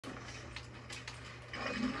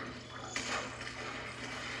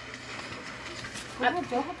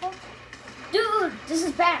Dude, this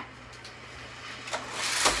is bad.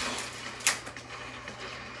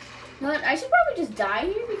 You know what? I should probably just die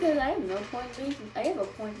here because I have no point losing. I have a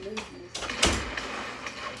point losing this.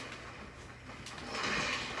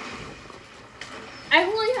 I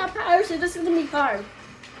only have powers, so this is gonna be hard.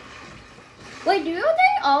 Wait, do they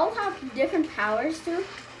all have different powers too?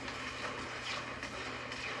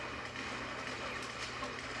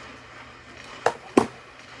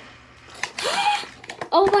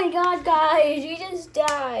 Oh my god, guys, we just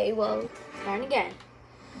died. Well, turn again.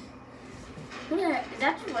 Was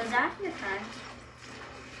that your turn?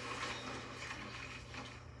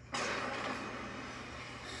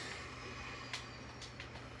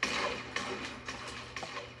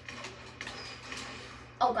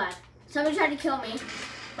 Oh god, somebody tried to kill me,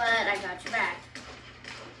 but I got you back.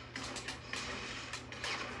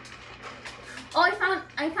 Oh,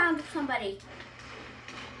 I found somebody.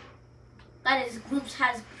 That is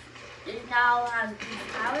now has group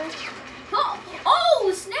powers.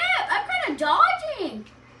 Oh snap! I'm kind of dodging.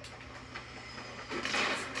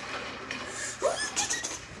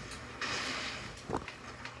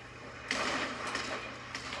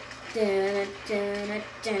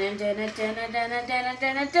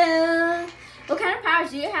 What kind of powers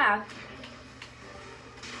do you have?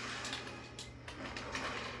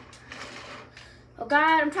 Oh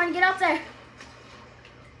god, I'm trying to get up there.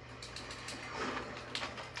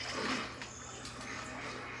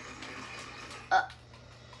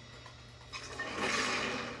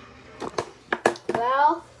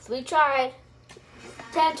 Well, we tried.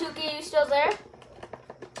 Tantuki, you still there?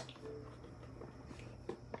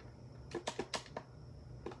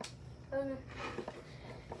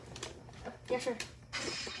 Yes, sir.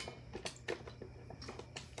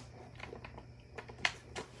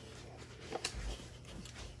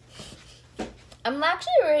 I'm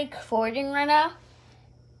actually recording right now.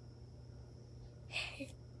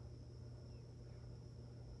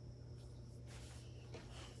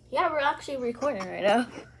 Yeah, we're actually recording right now.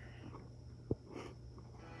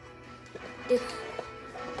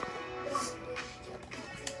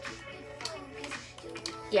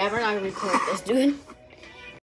 Yeah, we're not gonna record this, dude.